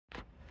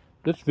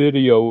This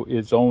video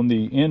is on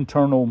the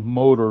internal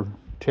motor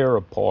tear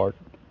apart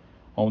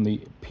on the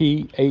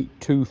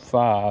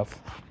P825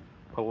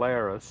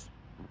 Polaris.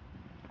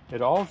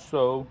 It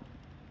also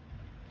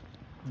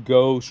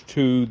goes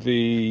to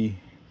the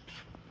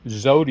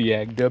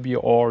Zodiac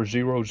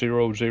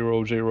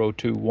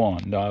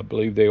WR000021. Now, I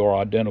believe they are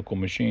identical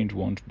machines.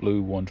 One's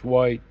blue, one's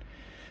white.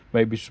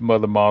 Maybe some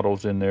other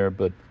models in there,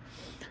 but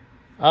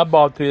I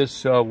bought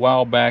this a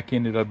while back,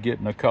 ended up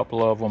getting a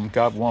couple of them,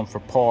 got one for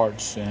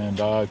parts,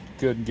 and I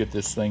couldn't get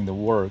this thing to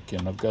work,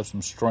 and I've got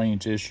some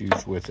strange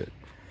issues with it.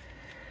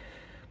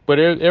 But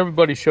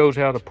everybody shows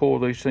how to pull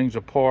these things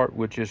apart,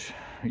 which is,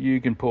 you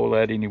can pull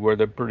that anywhere.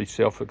 They're pretty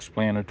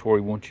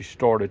self-explanatory. Once you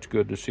start, it's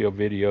good to see a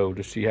video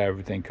to see how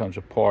everything comes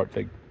apart.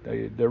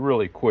 They're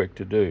really quick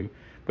to do.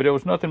 But there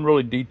was nothing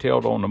really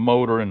detailed on the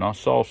motor, and I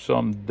saw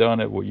some done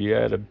it where you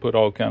had to put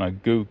all kind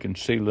of gook and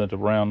sealant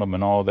around them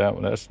and all that.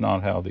 Well, that's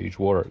not how these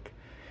work.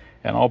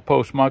 And I'll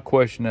post my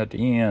question at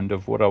the end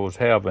of what I was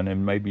having,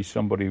 and maybe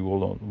somebody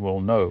will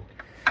know.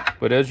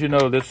 But as you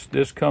know,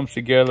 this comes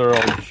together.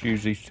 I'll just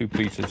use these two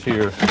pieces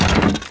here.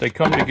 They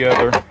come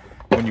together.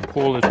 When you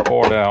pull this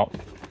part out,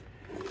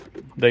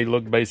 they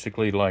look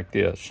basically like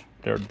this.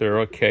 They're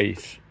a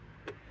case.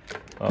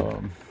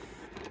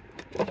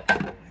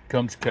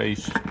 Comes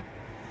cased.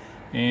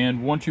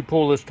 And once you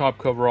pull this top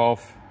cover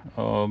off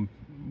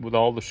with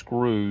all the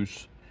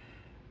screws,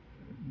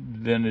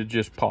 then it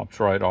just pops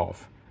right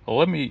off. Well,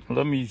 let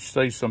me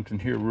say something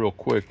here real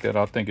quick that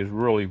I think is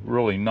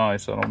really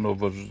nice. I don't know if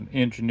it was an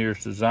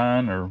engineer's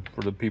design or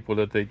for the people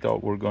that they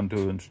thought were going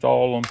to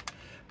install them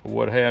or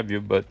what have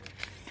you. But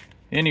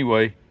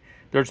anyway,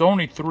 there's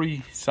only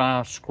 3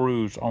 size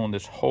screws on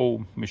this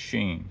whole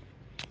machine.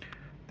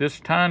 This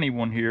tiny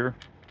one here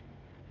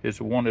is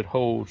the one that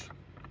holds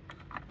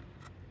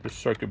this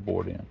circuit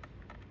board in.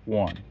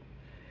 One.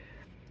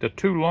 The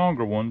 2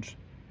 longer ones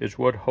is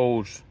what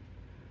holds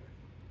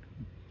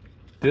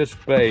this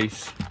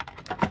base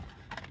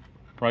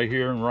right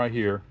here and right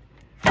here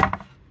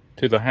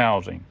to the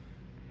housing.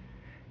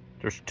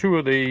 There's 2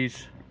 of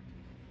these,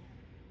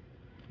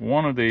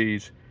 1 of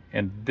these,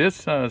 and this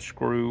size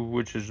screw,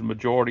 which is the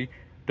majority,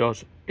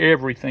 does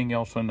everything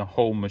else in the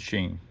whole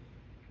machine,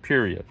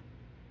 period.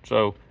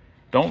 So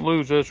don't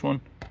lose this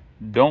one,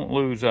 don't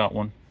lose that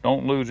one,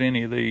 don't lose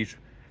any of these.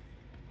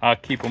 I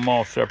keep them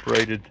all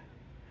separated.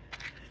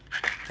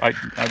 I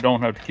don't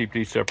have to keep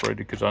these separated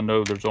because I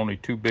know there's only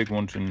 2 big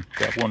ones and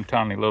that one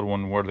tiny little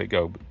one, where they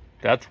go. But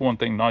that's one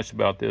thing nice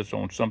about this.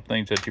 On some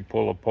things that you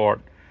pull apart,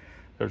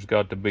 there's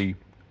got to be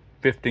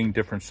 15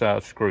 different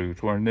size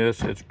screws. Where in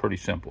this, it's pretty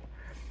simple.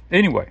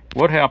 Anyway,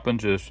 what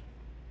happens is,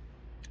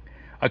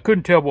 I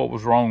couldn't tell what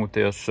was wrong with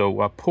this, so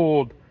I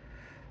pulled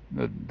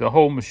the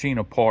whole machine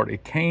apart.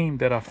 It came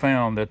that I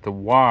found that the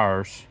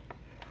wires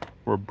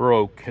were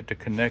broke at the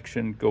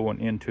connection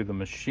going into the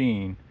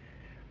machine,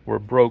 were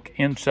broke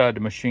inside the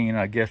machine,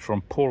 I guess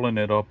from pulling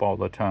it up all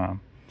the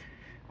time.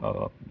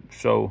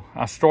 So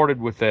I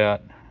started with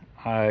that.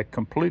 I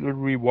completely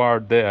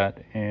rewired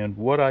that, and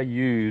what I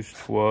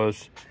used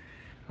was,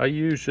 I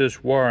used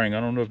this wiring. I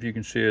don't know if you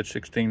can see it,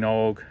 16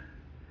 AUG.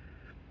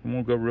 I'm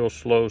gonna go real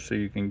slow so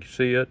you can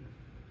see it.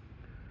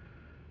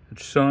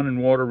 It's sun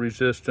and water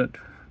resistant,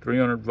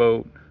 300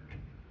 volt.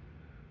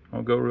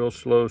 I'll go real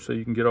slow so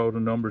you can get all the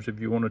numbers if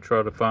you want to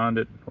try to find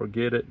it or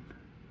get it.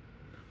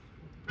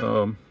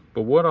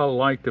 But what I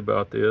liked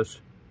about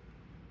this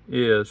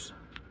is,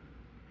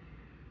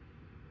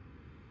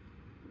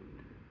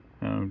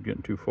 I'm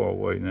getting too far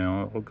away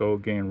now. I'll go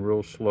again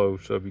real slow.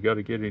 So if you got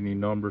to get any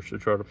numbers to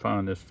try to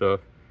find this stuff,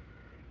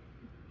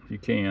 you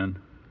can.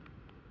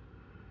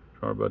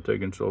 Sorry about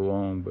taking so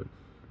long, but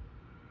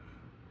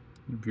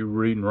if you're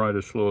reading right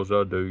as slow as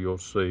I do, you'll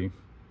see.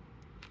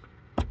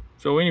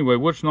 So anyway,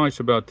 what's nice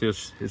about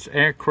this is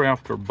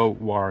aircraft or boat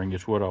wiring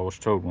is what I was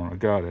told when I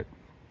got it.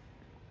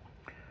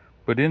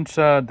 But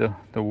inside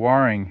the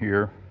wiring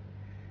here,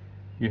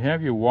 you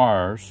have your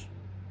wires.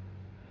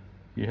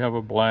 You have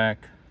a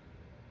black,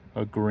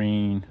 a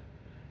green,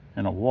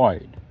 and a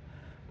white.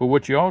 But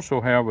what you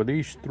also have are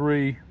these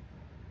 3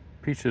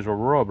 pieces of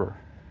rubber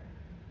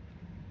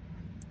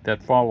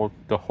that follow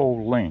the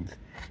whole length.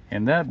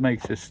 And that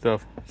makes this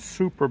stuff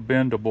super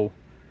bendable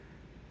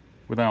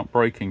without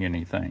breaking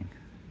anything.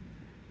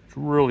 It's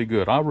really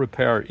good. I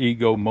repair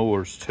ego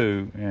mowers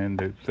too,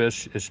 and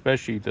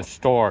especially the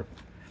start,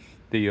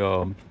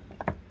 the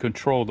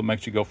control that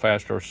makes you go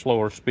faster or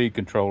slower, speed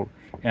control,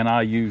 and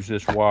I use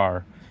this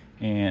wire,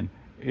 and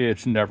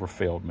it's never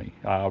failed me.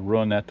 I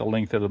run that the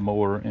length of the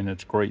mower, and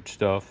it's great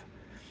stuff.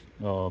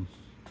 You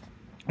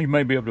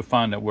may be able to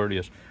find out where it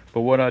is.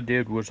 But what I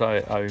did was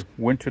I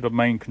went to the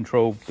main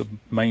control, the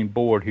main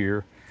board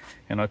here,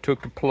 and I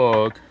took the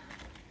plug.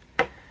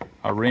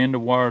 I ran the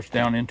wires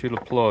down into the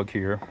plug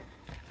here.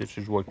 This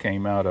is what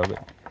came out of it.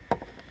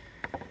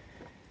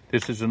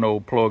 This is an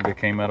old plug that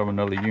came out of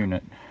another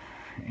unit.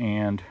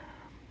 And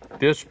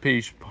this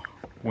piece,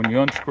 when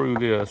you unscrew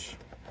this,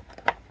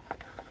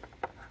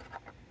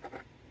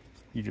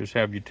 you just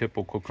have your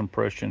typical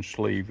compression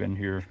sleeve in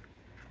here.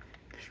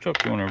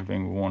 Stuck doing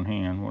everything with one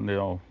hand. When they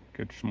all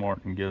get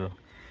smart and get a,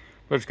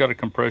 but it's got a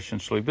compression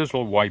sleeve. This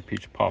little white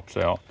piece pops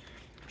out.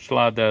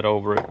 Slide that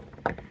over it,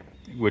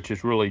 which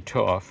is really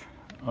tough.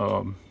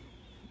 And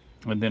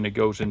then it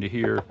goes into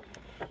here,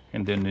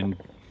 and then into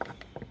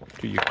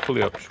your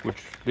clips,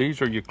 which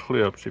these are your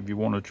clips if you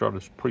want to try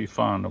to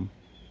pre-find them.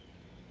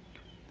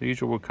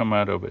 These are what come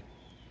out of it.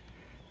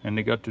 And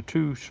they got the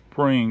 2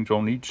 springs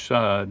on each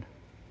side.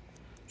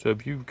 So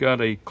if you've got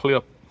a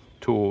clip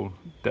tool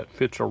that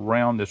fits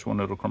around this one,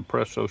 it'll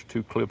compress those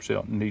 2 clips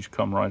out, and these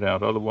come right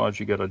out. Otherwise,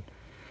 you got to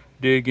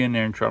dig in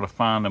there and try to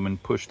find them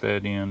and push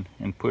that in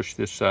and push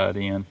this side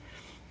in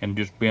and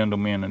just bend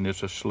them in, and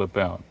this will slip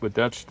out. But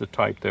that's the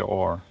type there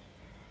are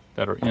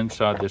that are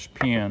inside this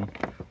pin,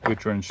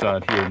 which are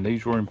inside here. And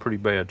these were in pretty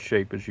bad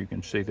shape, as you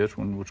can see. This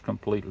one was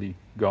completely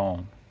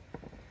gone.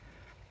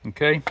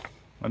 Okay,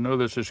 I know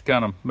this is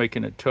kind of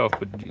making it tough,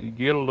 but you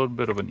get a little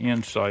bit of an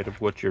insight of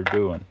what you're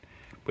doing.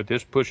 But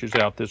this pushes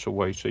out this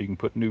away, so you can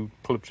put new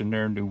clips in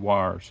there, new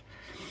wires.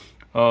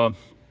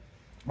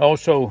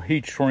 Also,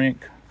 heat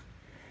shrink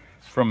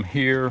from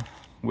here,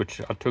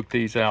 which I took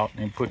these out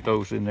and put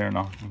those in there, and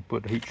I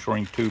put heat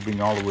shrink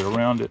tubing all the way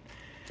around it,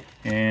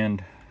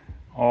 and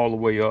all the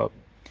way up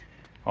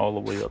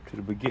to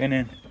the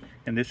beginning.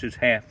 And this is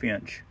 1/2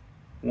 inch,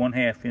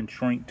 1/2 inch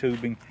shrink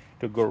tubing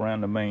to go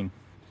around the main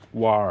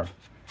wire.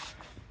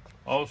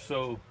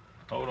 Also,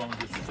 hold on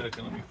just a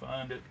second, let me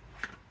find it.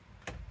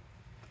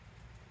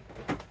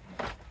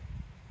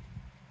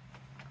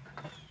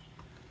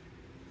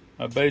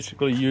 I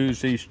basically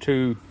use these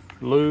 2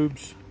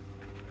 lubes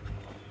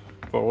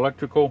for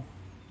electrical,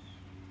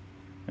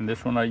 and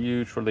this one I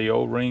use for the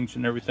O-rings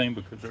and everything,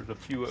 because there's a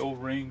few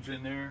O-rings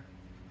in there.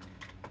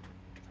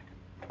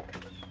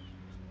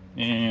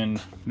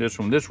 And this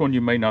one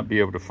you may not be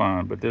able to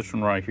find, but this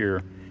one right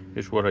here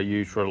is what I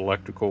use for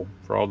electrical,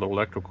 for all the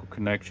electrical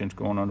connections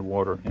going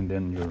underwater, and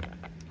then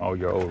all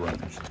your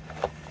O-rings.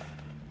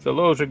 So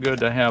those are good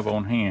to have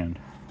on hand.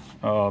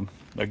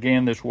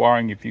 Again, this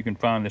wiring, if you can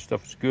find this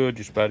stuff, is good.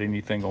 Just about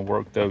anything will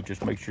work, though.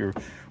 Just make sure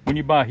when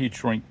you buy heat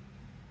shrink,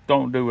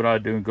 don't do what I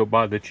do and go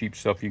buy the cheap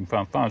stuff you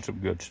can find some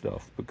good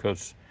stuff,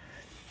 because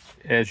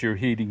as you're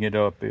heating it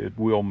up, it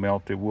will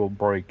melt, it will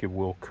break, it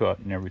will cut,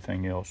 and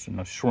everything else. And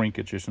the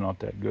shrinkage is not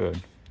that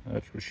good.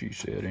 That's what she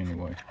said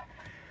anyway.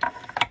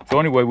 So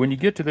anyway, when you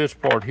get to this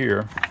part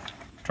here,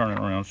 turn it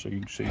around so you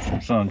can see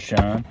some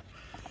sunshine.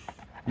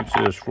 It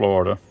says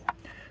Florida.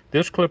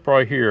 This clip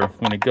right here,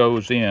 when it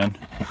goes in,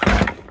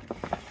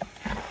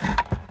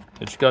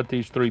 it's got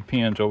these 3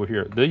 pins over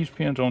here. These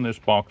pins on this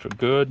box are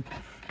good,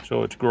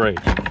 so it's great.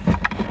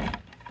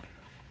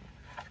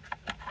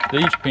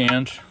 These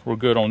pins were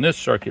good on this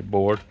circuit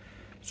board.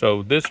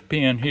 So this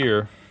pin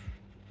here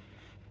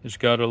has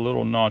got a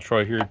little notch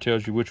right here. It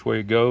tells you which way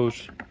it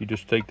goes. You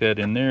just take that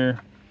in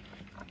there,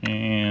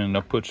 and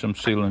I put some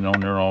sealant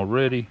on there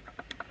already.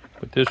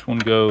 But this one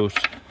goes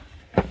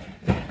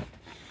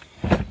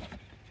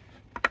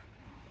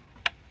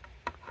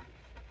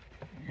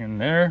in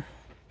there.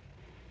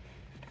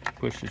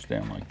 Pushes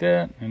down like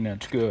that, and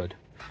that's good.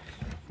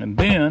 And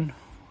then,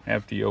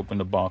 after you open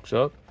the box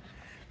up,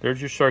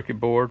 there's your circuit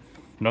board.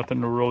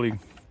 Nothing to really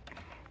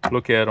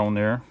look at on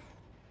there.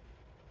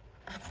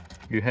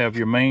 You have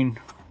your main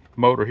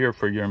motor here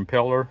for your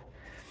impeller.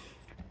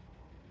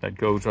 That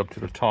goes up to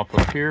the top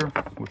up here,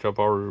 which I've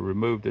already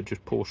removed. It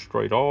just pulls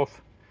straight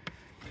off.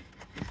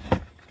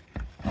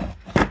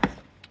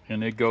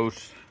 And it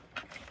goes,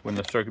 when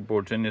the circuit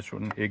board's in this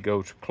one, it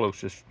goes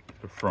closest to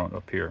the front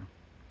up here.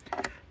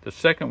 The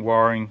second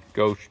wiring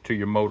goes to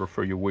your motor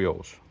for your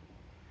wheels.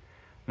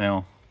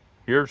 Now,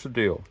 here's the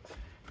deal.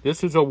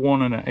 This is a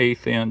 1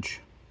 1/8 inch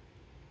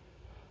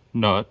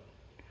nut.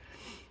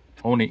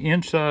 On the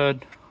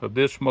inside of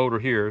this motor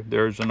here,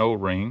 there's an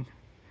O-ring,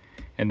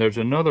 and there's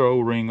another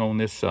O-ring on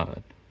this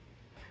side.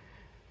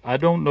 I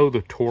don't know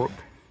the torque,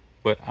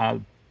 but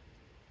I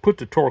put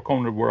the torque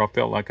on it where I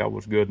felt like I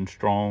was good and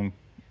strong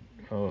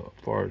as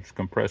far as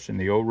compressing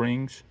the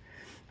O-rings,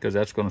 because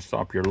that's going to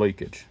stop your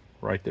leakage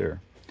right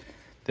there.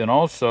 Then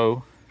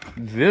also,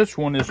 this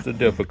one is the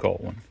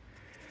difficult one.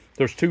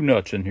 There's 2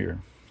 nuts in here.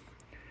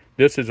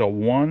 This is a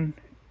 1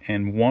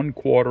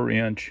 1/4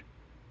 inch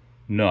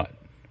nut.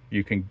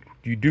 You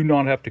do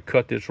not have to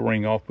cut this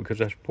ring off, because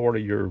that's part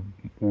of your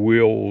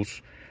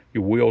wheels.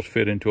 Your wheels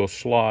fit into a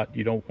slot.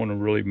 You don't want to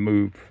really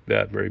move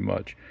that very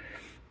much.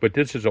 But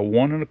this is a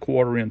 1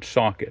 1/4 inch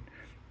socket.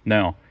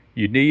 Now,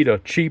 you need a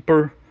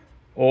cheaper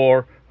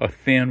or a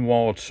thin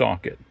walled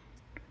socket.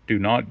 Do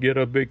not get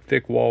a big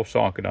thick wall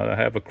socket. I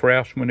have a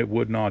Craftsman, it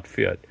would not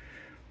fit.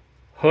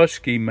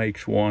 Huskey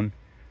makes one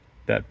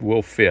that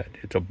will fit.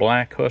 It's a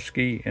black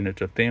Huskey, and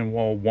it's a thin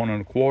wall 1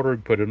 1/4.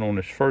 Put it on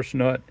this first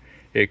nut,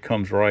 it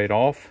comes right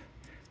off.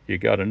 You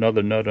got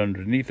another nut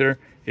underneath there,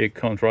 it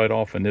comes right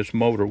off, and this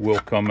motor will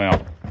come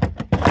out.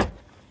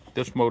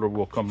 This motor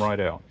will come right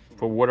out.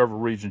 For whatever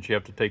reasons you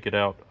have to take it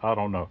out, I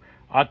don't know.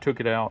 I took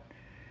it out.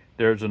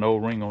 There's an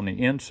O-ring on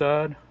the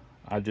inside.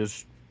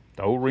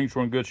 The O-rings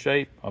were in good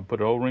shape. I put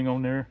an O-ring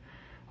on there.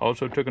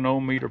 Also took an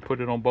ohm meter,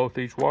 put it on both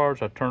these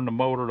wires. I turned the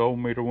motor, the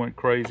ohm meter went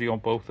crazy on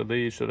both of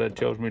these, so that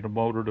tells me the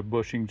motor, the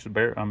bushings,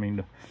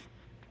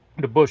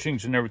 the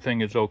bushings and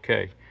everything is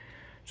okay.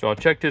 So I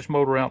checked this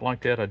motor out like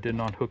that. I did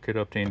not hook it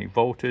up to any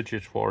voltage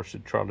as far as to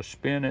try to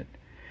spin it,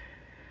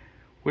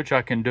 which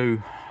I can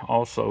do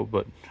also,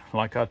 but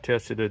like I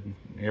tested it,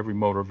 every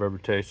motor I've ever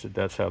tested,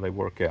 that's how they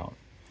work out.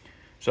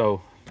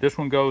 So this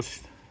one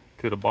goes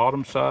to the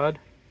bottom side.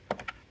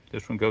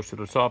 This one goes to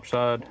the top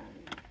side.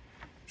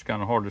 It's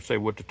kind of hard to say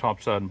what the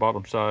top side and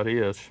bottom side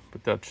is,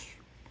 but that's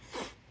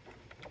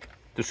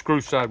the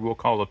screw side we'll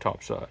call the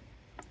top side.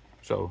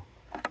 So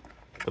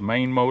the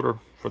main motor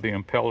for the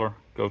impeller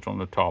goes on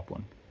the top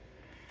one.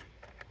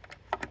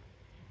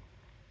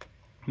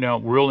 Now,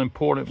 real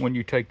important when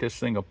you take this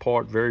thing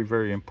apart, very,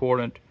 very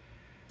important,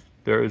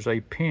 there is a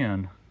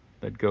pin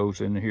that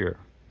goes in here.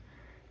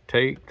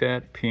 Take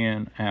that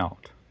pin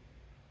out.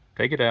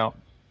 Take it out,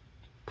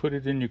 put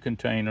it in your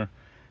container.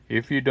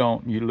 If you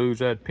don't, you lose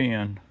that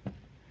pin.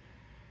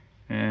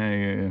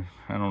 I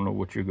don't know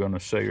what you're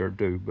gonna say or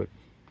do, but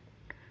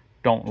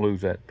don't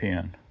lose that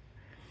pin.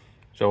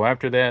 So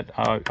after that,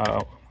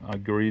 I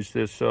greased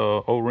this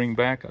O-ring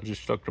back. I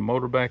just stuck the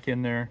motor back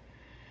in there.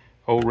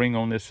 O-ring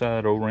on this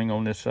side, O-ring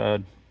on this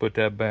side. Put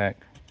that back.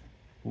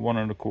 1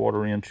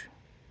 1/4 inch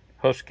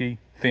Huskey,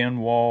 thin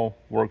wall,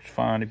 works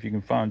fine. If you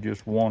can find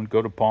just one,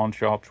 go to pawn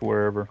shops,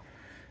 wherever.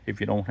 If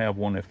you don't have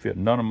one that fit,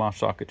 none of my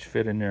sockets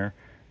fit in there,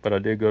 but I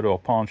did go to a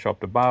pawn shop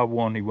to buy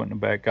one. He went in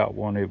the back, got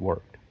one, it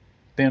worked.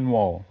 Thin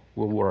wall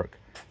will work.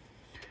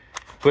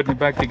 Putting it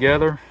back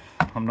together,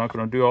 I'm not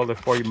going to do all this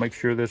for you. Make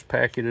sure this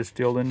packet is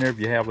still in there. If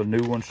you have a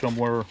new one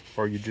somewhere,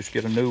 or you just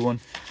get a new one,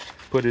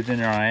 put it in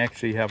there. I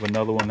actually have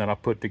another one that I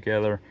put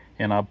together,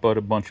 and I put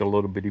a bunch of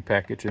little bitty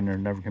packets in there.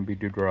 Never can be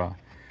too dry.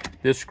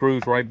 This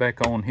screws right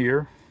back on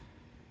here.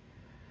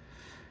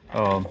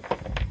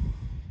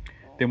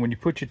 Then when you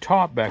put your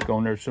top back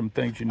on, there's some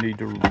things you need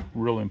to,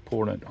 real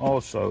important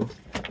also,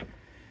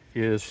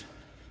 is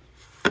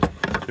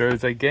there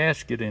is a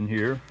gasket in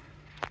here.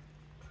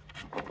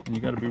 And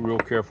you got to be real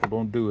careful.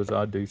 Don't do as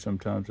I do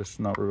sometimes. It's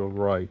not real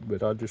right,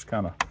 but I just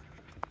kind of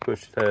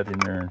push that in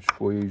there and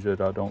squeeze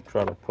it. I don't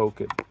try to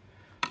poke it.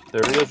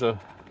 There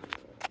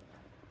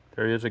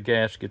is a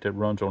gasket that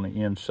runs on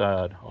the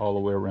inside all the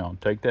way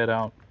around. Take that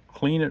out,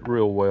 clean it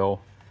real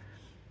well.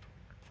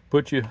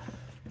 Put your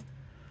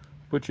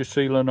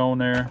sealant on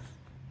there,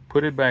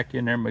 put it back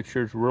in there, make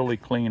sure it's really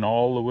clean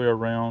all the way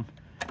around.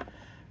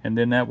 And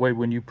then that way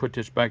when you put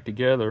this back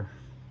together,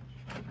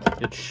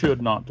 it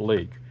should not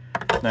leak.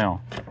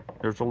 Now,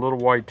 there's a little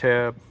white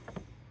tab.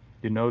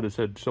 You notice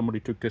that somebody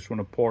took this one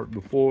apart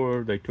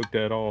before, they took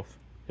that off.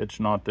 It's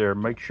not there.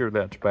 Make sure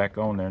that's back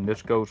on there. And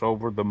this goes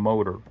over the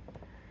motor.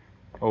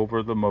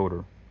 Over the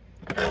motor.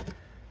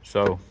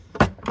 So,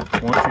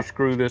 once you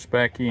screw this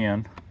back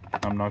in,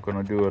 I'm not going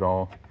to do it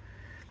all.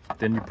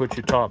 Then you put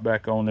your top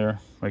back on there.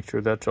 Make sure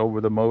that's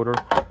over the motor.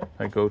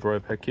 That goes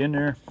right back in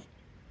there.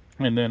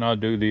 And then I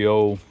do the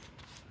old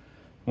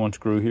one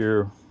screw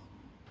here,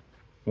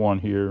 one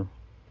here,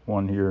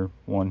 one here,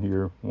 one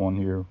here, one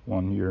here,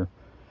 one here.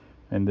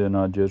 And then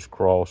I just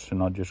cross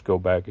and I just go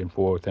back and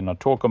forth and I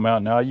torque them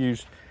out. Now I do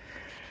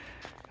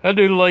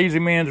the lazy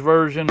man's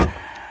version.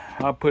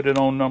 I put it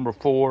on number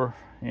 4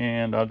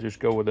 and I'll just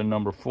go with a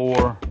number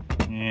 4.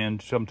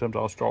 And sometimes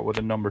I'll start with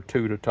a number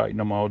 2 to tighten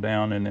them all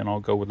down, and then I'll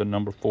go with a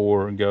number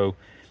 4 and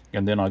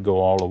then I'll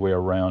go all the way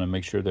around and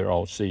make sure they're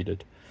all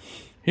seated.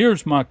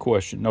 Here's my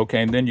question.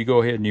 Okay, and then you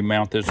go ahead and you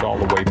mount this all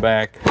the way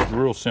back. It's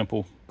real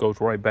simple. Goes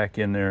right back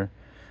in there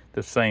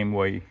the same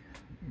way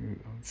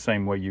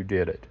you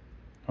did it.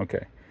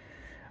 Okay.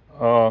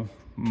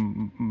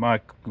 My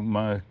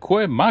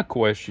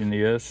question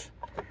is,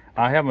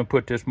 I haven't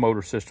put this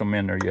motor system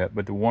in there yet,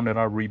 but the one that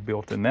I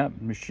rebuilt in that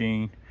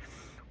machine,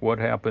 what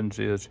happens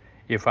is,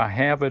 if I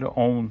have it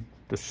on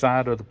the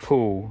side of the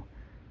pool,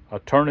 I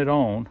turn it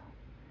on,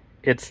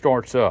 it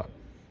starts up.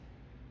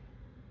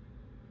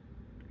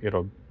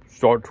 It'll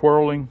start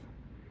twirling,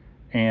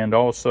 and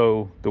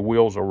also the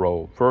wheels will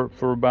roll for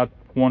about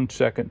 1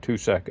 second, 2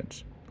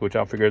 seconds, which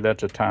I figure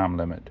that's a time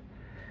limit.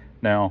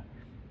 Now,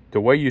 the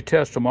way you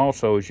test them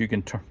also is you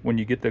can, when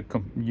you get the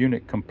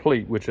unit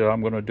complete, which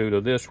I'm going to do to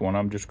this one,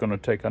 I'm just going to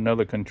take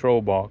another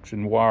control box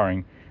and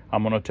wiring.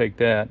 I'm going to take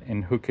that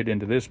and hook it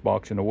into this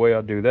box. And the way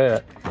I do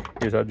that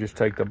is I just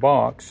take the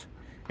box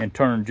and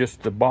turn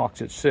just the box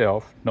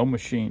itself, no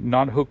machine,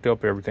 not hooked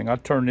up everything. I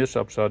turn this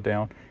upside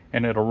down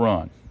and it'll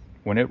run.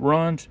 When it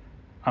runs,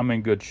 I'm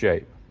in good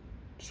shape.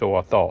 So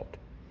I thought.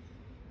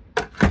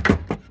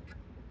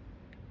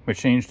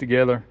 Machines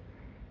together,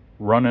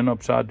 running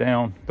upside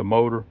down, the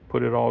motor,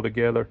 put it all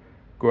together,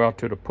 go out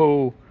to the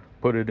pool,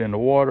 put it in the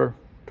water,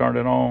 turn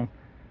it on.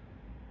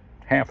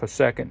 Half a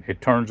second, it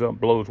turns up,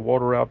 blows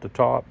water out the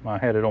top. I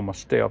had it on my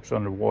steps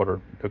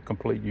underwater, the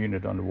complete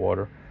unit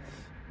underwater.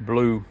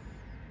 Blew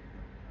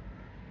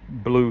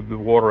the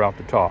water out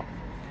the top.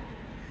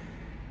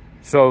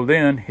 So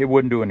then it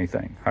wouldn't do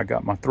anything. I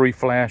got my 3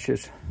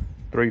 flashes,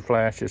 3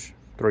 flashes,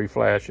 3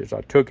 flashes.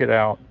 I took it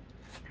out,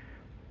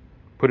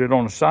 put it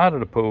on the side of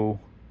the pool,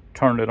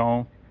 turned it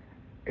on,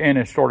 and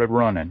it started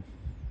running.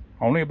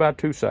 Only about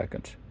 2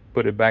 seconds.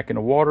 Put it back in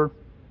the water,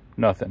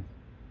 nothing.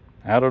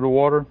 Out of the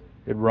water,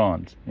 it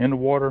runs. In the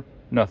water,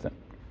 nothing.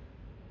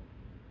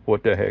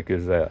 What the heck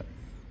is that?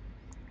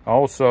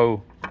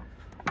 Also,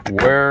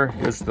 where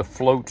is the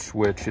float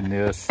switch in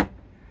this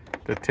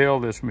to tell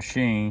this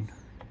machine,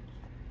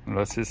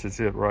 unless this is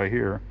it right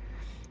here,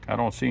 I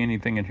don't see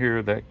anything in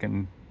here that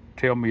can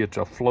tell me it's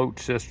a float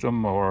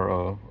system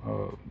or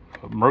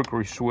a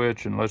mercury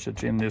switch, unless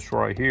it's in this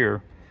right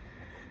here.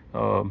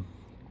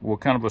 What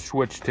kind of a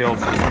switch tells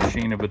this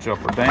machine if it's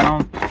up or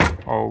down,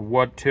 or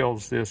what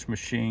tells this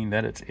machine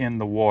that it's in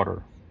the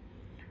water?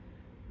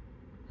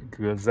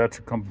 Because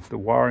that's the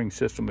wiring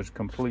system is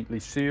completely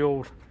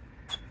sealed,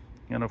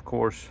 and of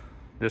course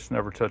this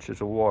never touches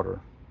the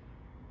water.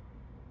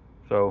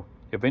 So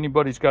if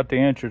anybody's got the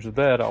answers to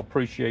that, I'll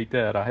appreciate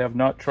that. I have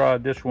not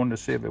tried this one to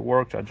see if it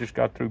works. I just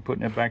got through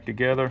putting it back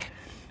together.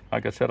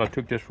 Like I said, I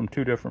took this from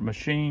 2 different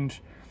machines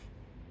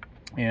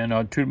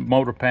and 2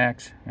 motor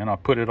packs, and I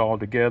put it all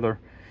together,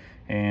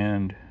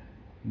 and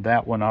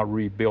that one I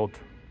rebuilt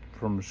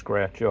from the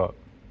scratch up.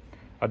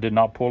 I did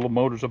not pull the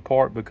motors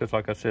apart because,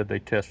 like I said, they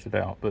tested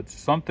out, but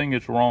something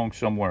is wrong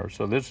somewhere.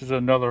 So this is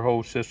another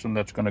whole system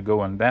that's going to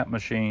go in that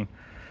machine,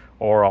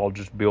 or I'll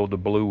just build the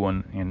blue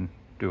one and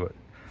do it.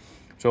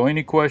 So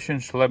any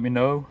questions, let me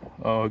know.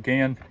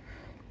 Again,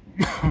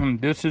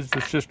 this is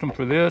the system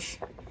for this,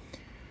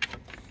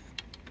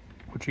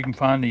 which you can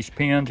find these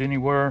pins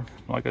anywhere.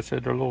 Like I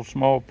said, they're little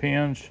small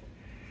pins,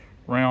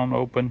 round,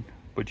 open,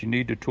 but you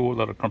need the tool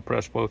that'll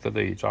compress both of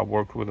these. I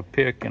worked with a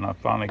pick and I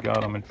finally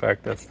got them. In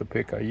fact, that's the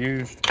pick I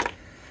used.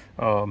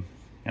 And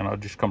I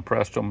just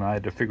compressed them, and I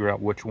had to figure out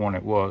which one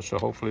it was. So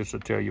hopefully this will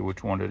tell you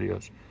which one it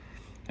is.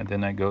 And then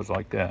that goes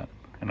like that.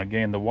 And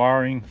again, the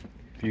wiring,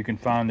 if you can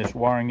find this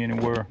wiring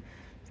anywhere,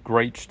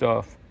 great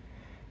stuff.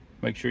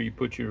 Make sure you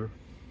put your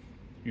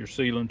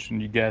sealants and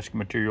your gasket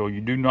material.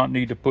 You do not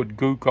need to put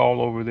gook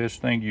all over this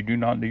thing. You do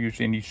not need to use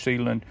any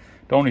sealant.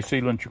 The only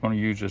sealant you're going to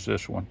use is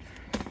this one.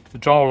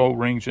 It's all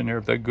O-rings in there.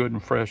 If they're good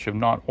and fresh, if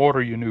not,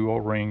 order your new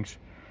O-rings.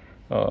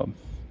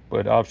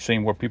 But I've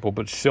seen where people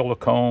put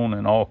silicone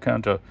and all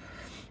kinds of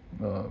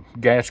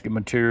gasket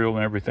material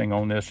and everything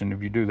on this, and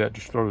if you do that,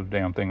 just throw the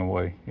damn thing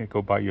away. You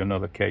go buy you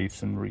another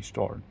case and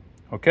restart.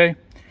 Okay?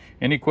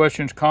 Any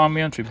questions,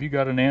 comments? If you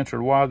got an answer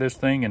to why this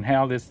thing and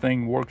how this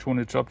thing works when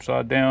it's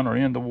upside down or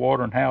in the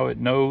water and how it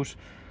knows,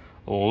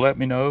 let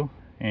me know.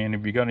 And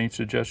if you got any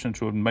suggestions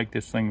that would make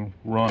this thing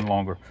run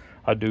longer,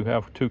 I do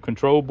have 2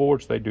 control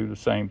boards. They do the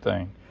same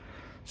thing.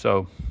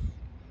 So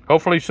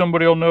hopefully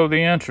somebody will know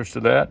the answers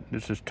to that.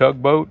 This is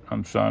Tugboat.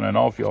 I'm signing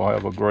off. Y'all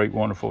have a great,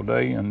 wonderful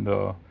day, and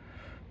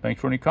thanks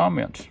for any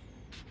comments.